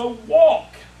also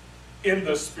walk in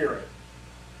the Spirit.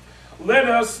 Let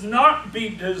us not be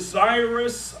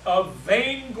desirous of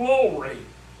vainglory,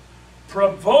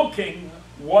 provoking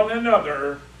one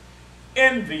another,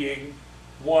 envying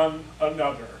one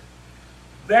another.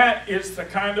 That is the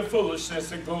kind of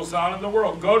foolishness that goes on in the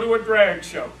world. Go to a drag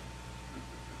show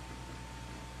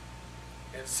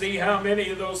and see how many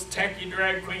of those tacky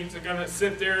drag queens are going to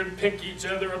sit there and pick each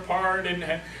other apart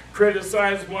and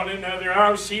criticize one another.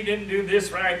 Oh, she didn't do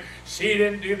this right. She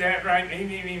didn't do that right.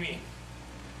 Me.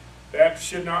 That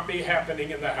should not be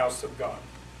happening in the house of God.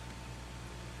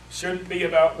 Shouldn't be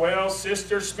about, well,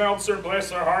 Sister Smeltzer,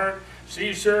 bless her heart,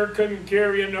 she sure couldn't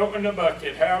carry a note in a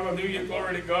bucket. Hallelujah,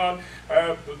 glory to God.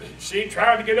 She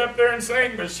tried to get up there and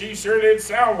sing, but she sure did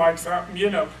sound like something, you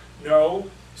know. No,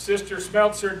 Sister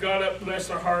Smeltzer got up, bless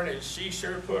her heart, and she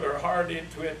sure put her heart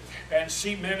into it, and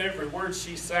she meant every word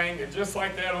she sang. And just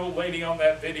like that old lady on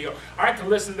that video, I can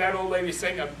listen to that old lady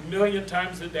sing 1,000,000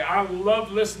 times a day. I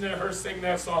love listening to her sing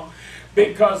that song,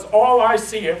 because all I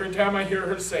see every time I hear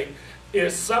her sing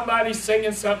is somebody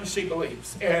singing something she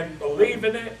believes, and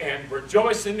believing it, and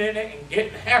rejoicing in it, and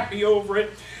getting happy over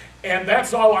it, and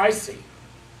that's all I see.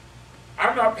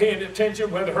 I'm not paying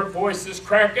attention whether her voice is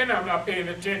cracking. I'm not paying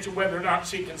attention whether or not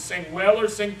she can sing well or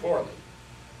sing poorly.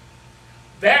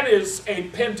 That is a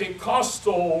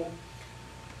Pentecostal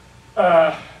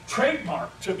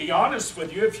trademark, to be honest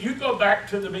with you. If you go back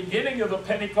to the beginning of the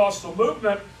Pentecostal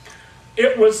movement,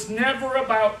 it was never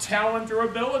about talent or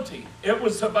ability. It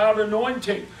was about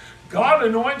anointing. God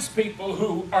anoints people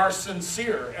who are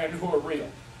sincere and who are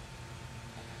real.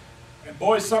 And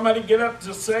boy, somebody get up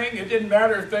to sing. It didn't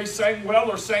matter if they sang well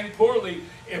or sang poorly.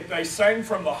 If they sang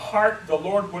from the heart, the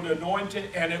Lord would anoint it,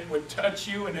 and it would touch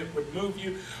you, and it would move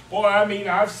you. Boy, I mean,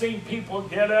 I've seen people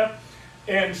get up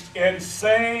and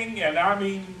sing, and I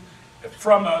mean,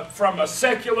 from a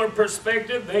secular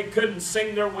perspective, they couldn't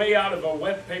sing their way out of a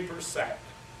wet paper sack.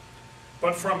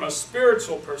 But from a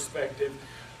spiritual perspective,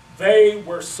 they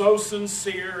were so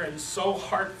sincere and so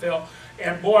heartfelt.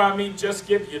 And boy, I mean, just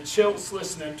give you chills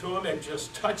listening to them. It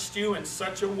just touched you in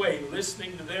such a way,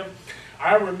 listening to them.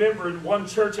 I remember in one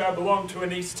church I belonged to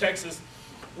in East Texas,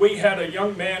 we had a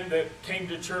young man that came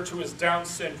to church who was Down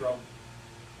syndrome.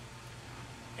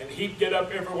 And he'd get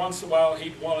up every once in a while,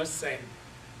 he'd want to sing.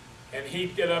 And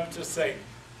he'd get up to sing.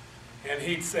 And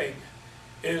he'd sing,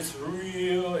 "It's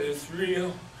real, it's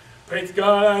real. Praise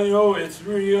God, I know it's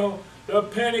real. The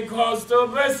Pentecostal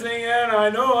blessing, and I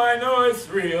know it's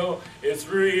real. It's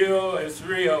real, it's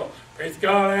real. Praise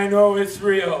God, I know it's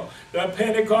real. The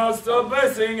Pentecostal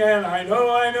blessing, and I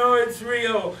know it's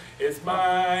real. It's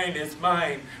mine, it's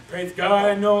mine. Praise God,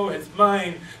 I know it's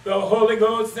mine. The Holy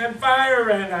Ghost and fire,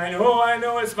 and I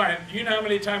know it's mine." Do you know how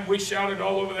many times we shouted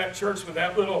all over that church with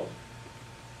that little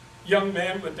young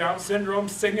man with Down syndrome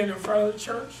singing in front of the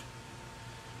church?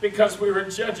 Because we were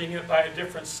judging it by a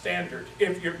different standard.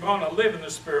 If you're going to live in the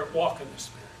Spirit, walk in the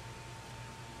Spirit.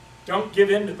 Don't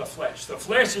give in to the flesh. The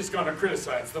flesh is going to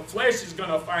criticize. The flesh is going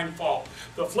to find fault.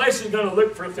 The flesh is going to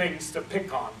look for things to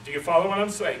pick on. Do you follow what I'm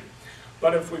saying?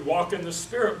 But if we walk in the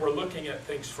Spirit, we're looking at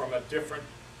things from a different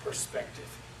perspective.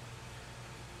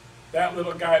 That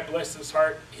little guy, bless his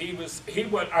heart,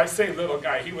 I say little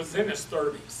guy, he was in his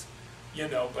 30s, you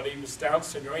know, but he was Down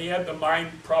syndrome. He had the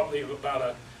mind probably of about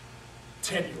a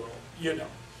 10-year-old, you know.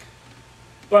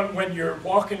 But when you're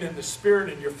walking in the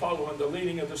Spirit and you're following the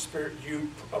leading of the Spirit, you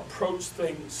approach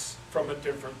things from a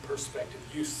different perspective.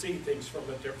 You see things from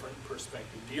a different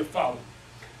perspective. Do you follow?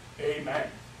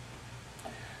 Amen.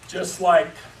 Just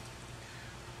like,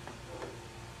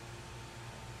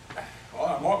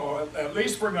 well, at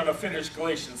least we're going to finish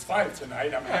Galatians 5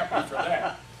 tonight. I'm happy for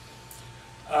that.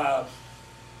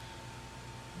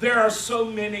 There are so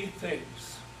many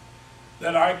things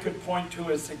that I could point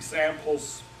to as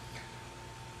examples.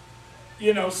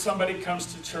 You know, somebody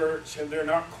comes to church and they're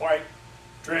not quite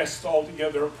dressed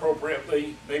altogether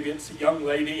appropriately. Maybe it's a young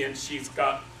lady and she's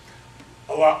got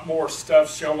a lot more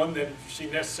stuff showing than she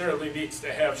necessarily needs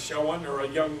to have showing, or a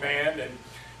young man and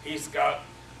he's got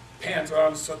pants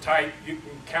on so tight you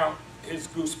can count his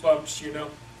goosebumps, you know.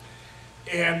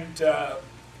 And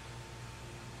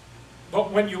but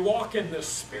when you walk in the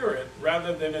Spirit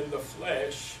rather than in the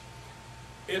flesh,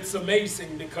 it's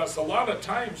amazing, because a lot of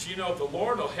times, you know, the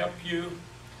Lord will help you,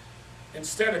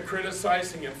 instead of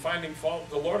criticizing and finding fault,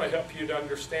 the Lord will help you to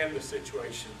understand the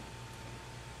situation.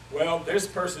 Well, this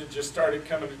person just started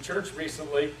coming to church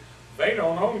recently. They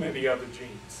don't own any other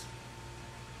jeans.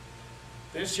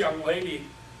 This young lady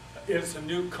is a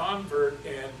new convert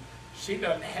and she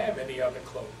doesn't have any other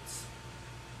clothes.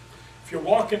 If you're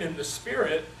walking in the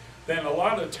Spirit, then a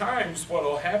lot of times what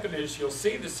will happen is you'll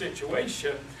see the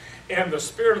situation and the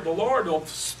Spirit of the Lord will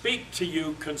speak to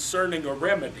you concerning a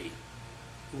remedy,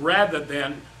 rather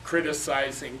than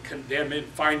criticizing, condemning,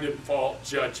 finding fault,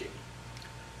 judging.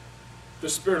 The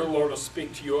Spirit of the Lord will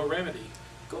speak to you a remedy.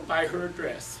 Go buy her a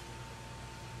dress.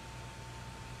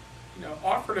 You know,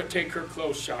 offer to take her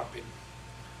clothes shopping.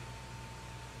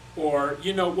 Or,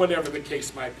 you know, whatever the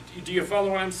case might be. Do you follow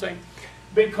what I'm saying?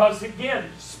 Because again,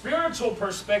 spiritual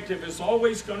perspective is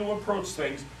always going to approach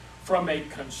things from a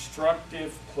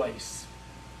constructive place.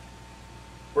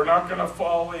 We're not going to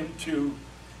fall into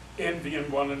envying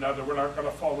one another. We're not going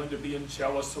to fall into being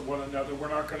jealous of one another. We're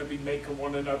not going to be making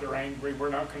one another angry. We're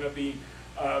not going to be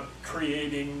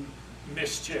creating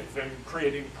mischief and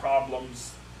creating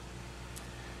problems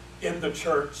in the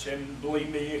church. And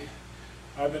believe me,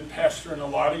 I've been pastoring a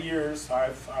lot of years.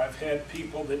 I've had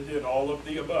people that did all of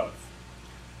the above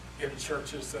in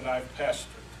churches that I've pastored.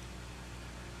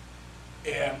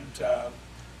 And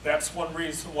that's one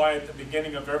reason why at the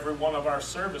beginning of every one of our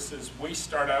services, we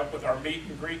start out with our meet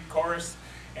and greet chorus,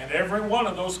 and every one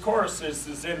of those choruses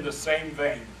is in the same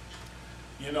vein.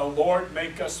 You know, Lord,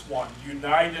 make us one,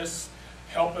 unite us,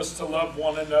 help us to love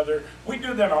one another. We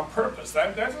do that on purpose.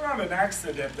 That's not an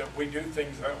accident that we do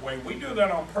things that way. We do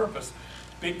that on purpose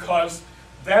because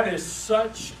that is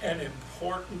such an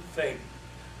important thing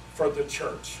for the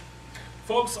church.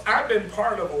 Folks, I've been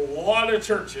part of a lot of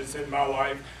churches in my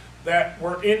life that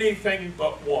were anything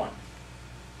but one.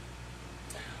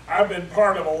 I've been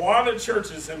part of a lot of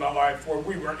churches in my life where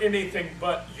we were anything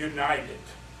but united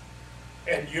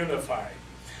and unified.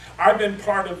 I've been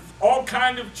part of all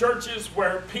kinds of churches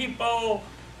where people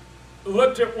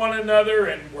looked at one another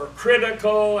and were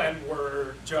critical and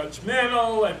were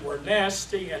judgmental and were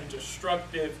nasty and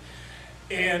destructive.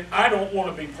 And I don't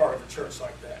want to be part of a church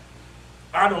like that.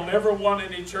 I don't ever want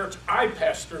any church I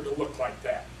pastor to look like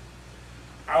that.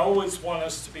 I always want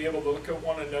us to be able to look at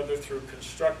one another through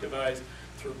constructive eyes,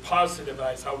 through positive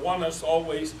eyes. I want us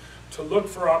always to look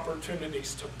for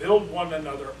opportunities to build one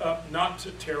another up, not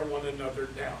to tear one another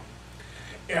down.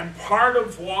 And part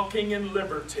of walking in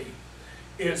liberty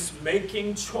is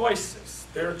making choices.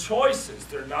 They're choices.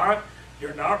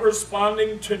 You're not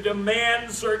responding to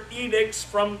demands or edicts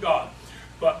from God,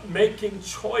 but making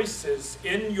choices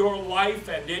in your life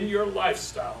and in your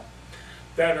lifestyle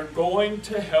that are going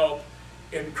to help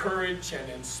encourage and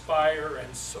inspire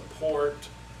and support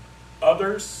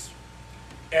others,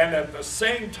 and at the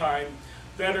same time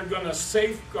that are going to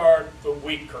safeguard the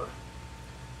weaker,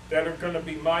 that are going to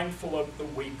be mindful of the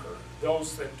weaker,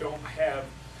 those that don't have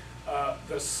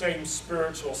the same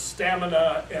spiritual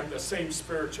stamina and the same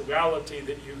spirituality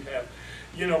that you have.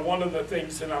 You know, one of the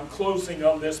things, and I'm closing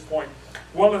on this point,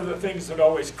 one of the things that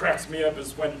always cracks me up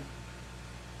is when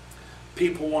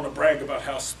people want to brag about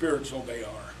how spiritual they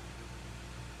are.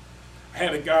 I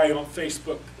had a guy on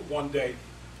Facebook one day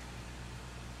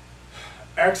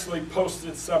actually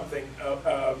posted something.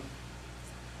 I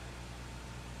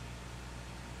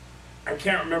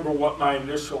can't remember what my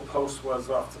initial post was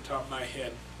off the top of my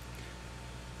head.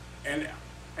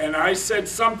 And I said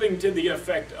something to the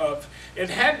effect of, it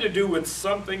had to do with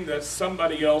something that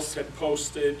somebody else had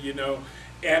posted, you know,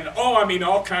 and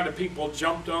all kind of people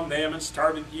jumped on them and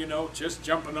started, you know, just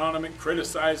jumping on them and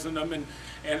criticizing them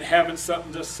and having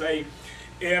something to say.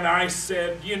 And I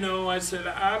said,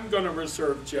 I'm going to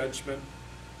reserve judgment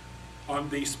on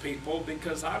these people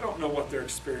because I don't know what their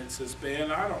experience has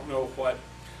been. I don't know what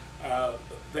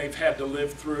they've had to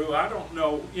live through. I don't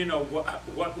know,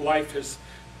 what life has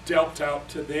dealt out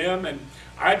to them, and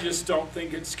I just don't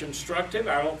think it's constructive.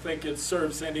 I don't think it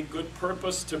serves any good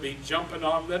purpose to be jumping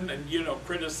on them and,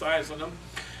 criticizing them.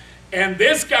 And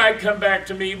this guy come back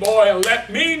to me, boy, and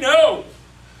let me know.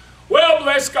 Well,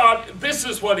 bless God, this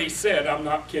is what he said. I'm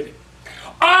not kidding.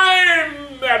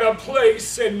 I'm at a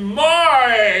place in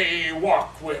my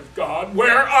walk with God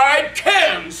where I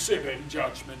can sit in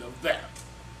judgment of them.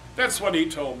 That's what he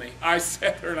told me. I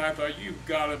sat there and I thought, you've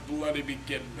got to bloody be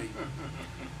kidding me.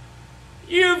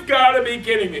 You've got to be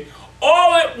kidding me.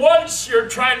 All at once you're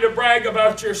trying to brag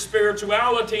about your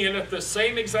spirituality, and at the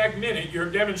same exact minute you're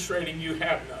demonstrating you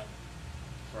have none.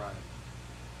 Right.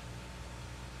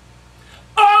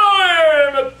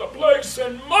 I'm at the place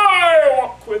in my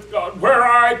walk with God where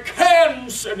I can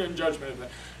sit in judgment of them.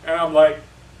 And I'm like,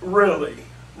 really?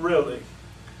 Really?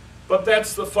 But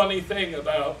that's the funny thing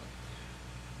about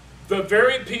the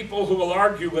very people who will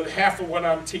argue with half of what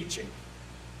I'm teaching.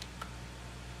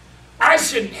 I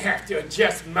shouldn't have to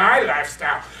adjust my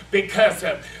lifestyle because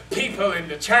of people in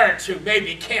the church who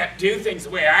maybe can't do things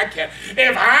the way I can.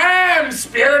 If I'm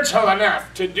spiritual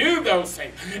enough to do those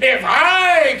things, if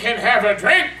I can have a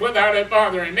drink without it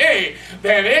bothering me,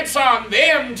 then it's on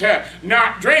them to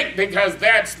not drink because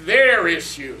that's their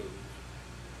issue.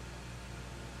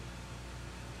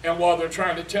 And while they're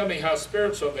trying to tell me how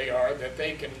spiritual they are, that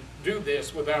they can do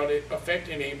this without it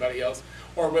affecting anybody else,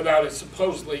 or without it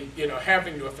supposedly,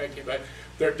 having to affect anybody,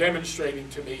 they're demonstrating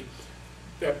to me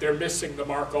that they're missing the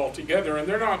mark altogether, and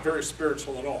they're not very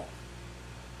spiritual at all.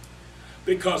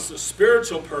 Because the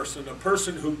spiritual person, a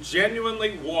person who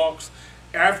genuinely walks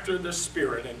after the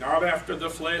Spirit and not after the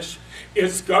flesh,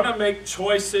 is going to make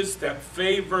choices that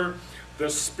favor the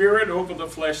Spirit over the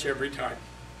flesh every time.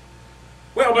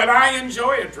 Well, but I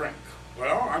enjoy a drink.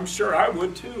 Well, I'm sure I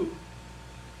would too.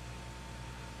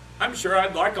 I'm sure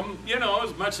I'd like them,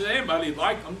 as much as anybody'd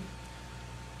like them.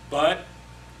 But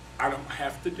I don't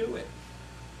have to do it.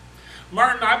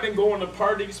 Martin, I've been going to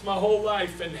parties my whole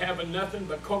life and having nothing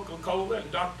but Coca-Cola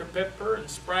and Dr. Pepper and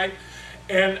Sprite,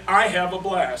 and I have a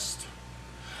blast.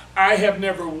 I have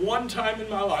never one time in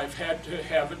my life had to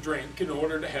have a drink in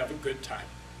order to have a good time.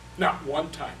 Not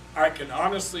one time. I can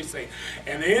honestly say,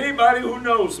 and anybody who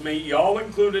knows me, y'all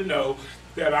included, know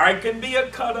that I can be a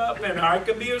cut-up, and I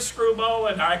can be a screwball,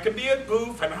 and I can be a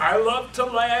goof, and I love to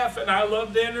laugh, and I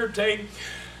love to entertain.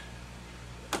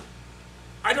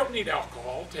 I don't need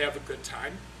alcohol to have a good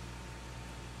time.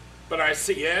 But I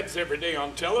see ads every day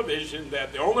on television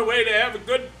that the only way to have a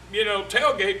good,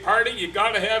 tailgate party, you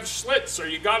got to have Schlitz, or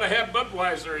you got to have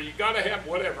Budweiser, or you got to have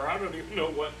whatever. I don't even know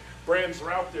what brands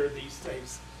are out there these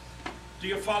days. Do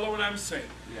you follow what I'm saying?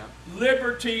 Yeah.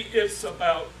 Liberty is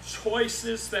about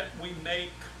choices that we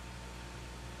make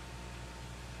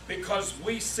because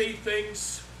we see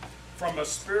things from a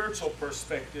spiritual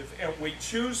perspective, and we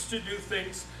choose to do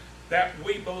things that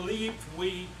we believe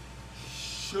we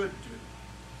should do.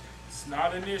 It's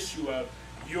not an issue of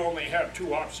you only have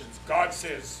two options. God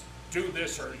says do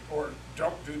this or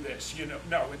don't do this.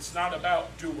 No, it's not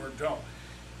about do or don't.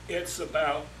 It's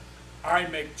about I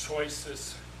make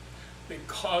choices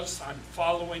because I'm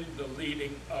following the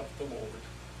leading of the Lord.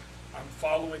 I'm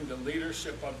following the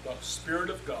leadership of the Spirit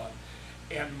of God,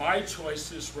 and my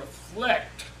choices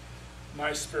reflect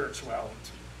my spirituality.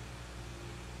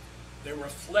 They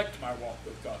reflect my walk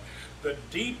with God. The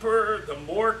deeper, the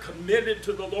more committed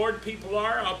to the Lord people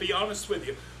are, I'll be honest with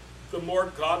you, the more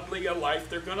godly a life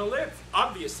they're going to live.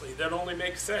 Obviously, that only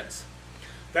makes sense.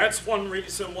 That's one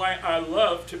reason why I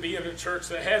love to be in a church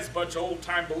that has a bunch of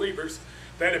old-time believers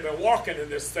that have been walking in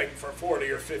this thing for 40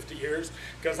 or 50 years,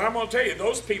 because I'm going to tell you,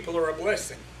 those people are a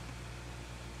blessing.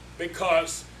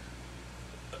 Because,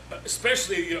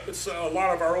 especially it's a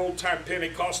lot of our old-time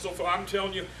Pentecostal, I'm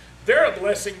telling you, they're a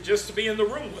blessing just to be in the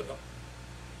room with them.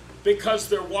 Because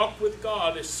their walk with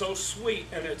God is so sweet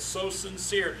and it's so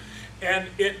sincere. And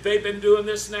they've been doing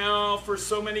this now for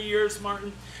so many years,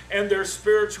 Martin, and their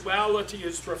spirituality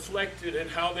is reflected in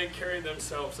how they carry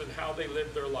themselves and how they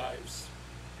live their lives.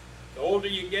 The older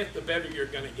you get, the better you're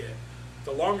going to get.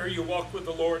 The longer you walk with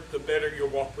the Lord, the better your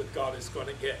walk with God is going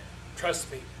to get.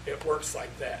 Trust me, it works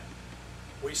like that.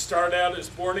 We start out as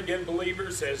born-again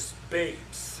believers, as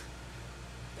babes.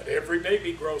 But every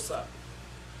baby grows up.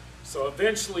 So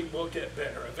eventually we'll get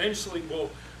better. Eventually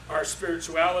our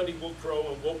spirituality will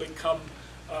grow, and we'll become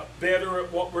better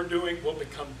at what we're doing. We'll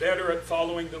become better at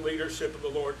following the leadership of the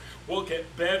Lord. We'll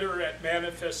get better at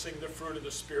manifesting the fruit of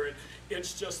the Spirit.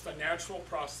 It's just the natural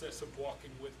process of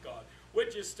walking with God.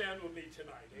 Would you stand with me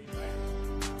tonight?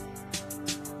 Amen.